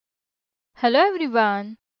Hello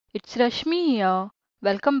everyone, it's Rashmi here.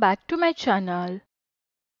 Welcome back to my channel.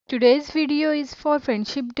 Today's video is for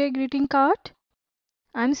Friendship Day greeting card.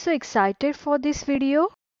 I'm so excited for this video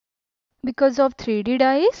because of 3D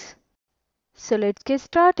dice. So let's get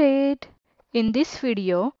started. In this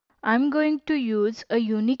video, I'm going to use a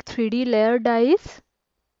unique 3D layer dice.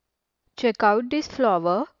 Check out this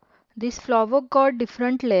flower. This flower got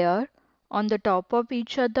different layer on the top of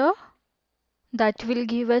each other. That will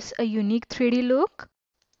give us a unique 3D look.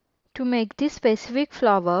 To make this specific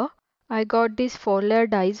flower, I got these 4-layer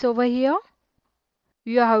dies over here.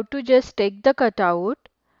 You have to just take the cutout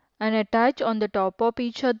and attach on the top of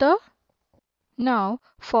each other. Now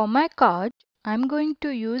for my card, I'm going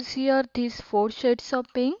to use here these 4 shades of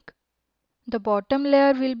pink. The bottom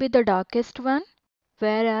layer will be the darkest one,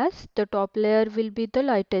 whereas the top layer will be the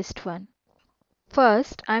lightest one.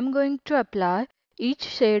 First, I'm going to apply each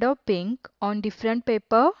shade of pink on different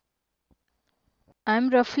paper. I'm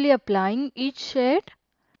roughly applying each shade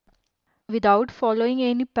without following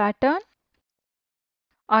any pattern.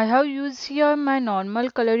 I have used here my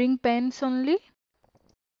normal coloring pens only.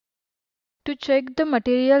 To check the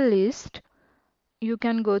material list, you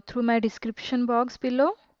can go through my description box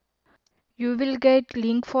below. You will get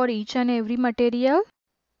link for each and every material.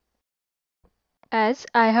 As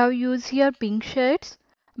I have used here pink shades,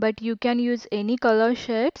 but you can use any color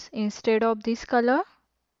shades instead of this color.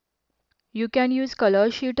 You can use color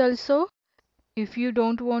sheet also if you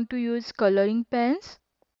don't want to use coloring pens.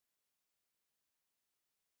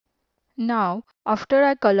 Now, after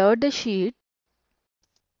I color the sheet,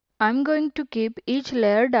 I'm going to keep each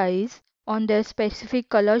layer dies on their specific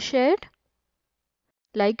color shade.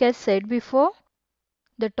 Like I said before,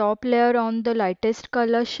 the top layer on the lightest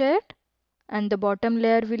color shade and the bottom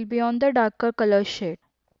layer will be on the darker color shade.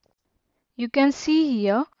 You can see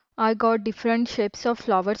here I got different shapes of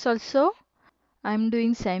flowers also. I'm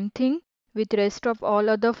doing same thing with rest of all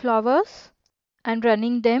other flowers and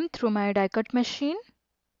running them through my die cut machine.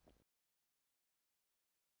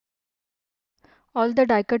 All the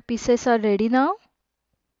die cut pieces are ready now.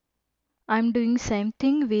 I'm doing same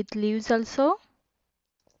thing with leaves also.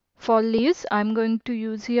 For leaves, I'm going to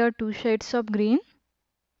use here 2 shades of green.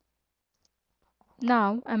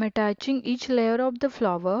 Now I'm attaching each layer of the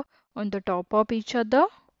flower on the top of each other,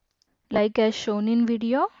 like as shown in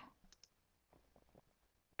video.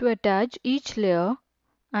 To attach each layer,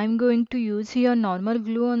 I'm going to use here normal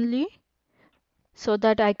glue only so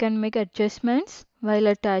that I can make adjustments while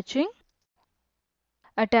attaching.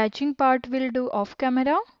 Attaching part will do off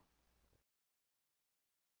camera.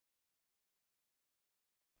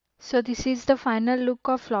 So this is the final look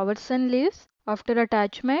of flowers and leaves after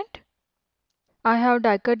attachment. I have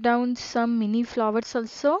die cut down some mini flowers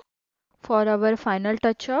also for our final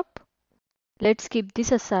touch up. Let's keep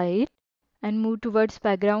this aside and move towards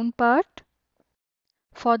background part.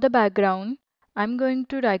 For the background, I'm going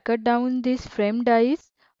to die cut down these frame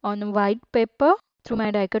dies on white paper through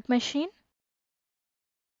my die cut machine.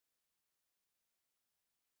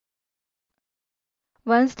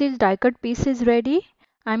 Once this die cut piece is ready,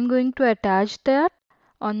 I'm going to attach that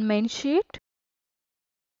on main sheet.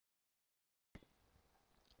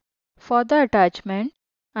 For the attachment,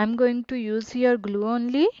 I'm going to use here glue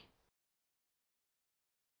only.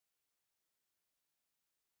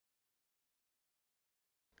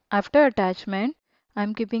 After attachment,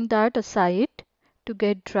 I'm keeping that aside to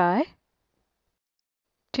get dry.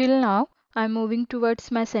 Till now, I'm moving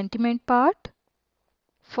towards my sentiment part.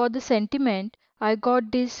 For the sentiment, I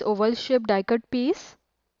got this oval shaped die cut piece.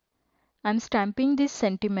 I'm stamping this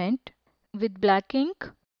sentiment with black ink.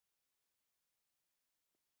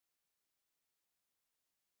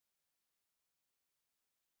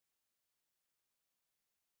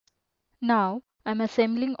 Now I'm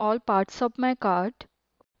assembling all parts of my card.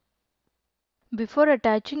 Before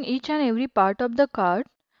attaching each and every part of the card,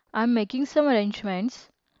 I'm making some arrangements.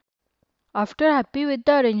 After happy with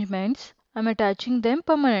the arrangements, I'm attaching them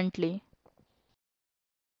permanently.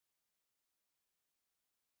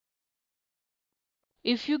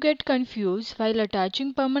 If you get confused while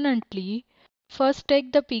attaching permanently, first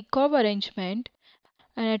take the peacock arrangement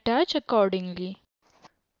and attach accordingly.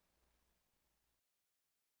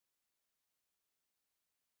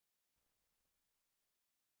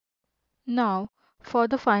 Now, for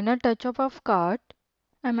the final touch-up of card,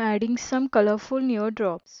 I'm adding some colorful neo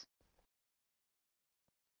drops.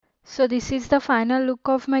 So this is the final look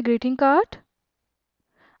of my greeting card.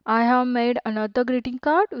 I have made another greeting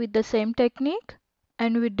card with the same technique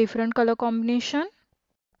and with different color combination.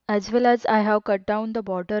 As well as I have cut down the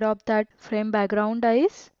border of that frame background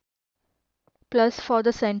dies. Plus for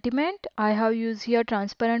the sentiment, I have used here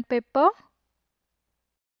transparent paper.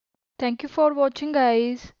 Thank you for watching,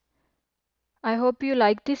 guys. I hope you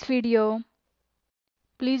like this video.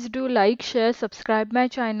 Please do like, share, subscribe my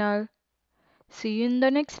channel. See you in the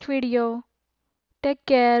next video. Take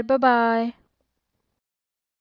care. Bye bye.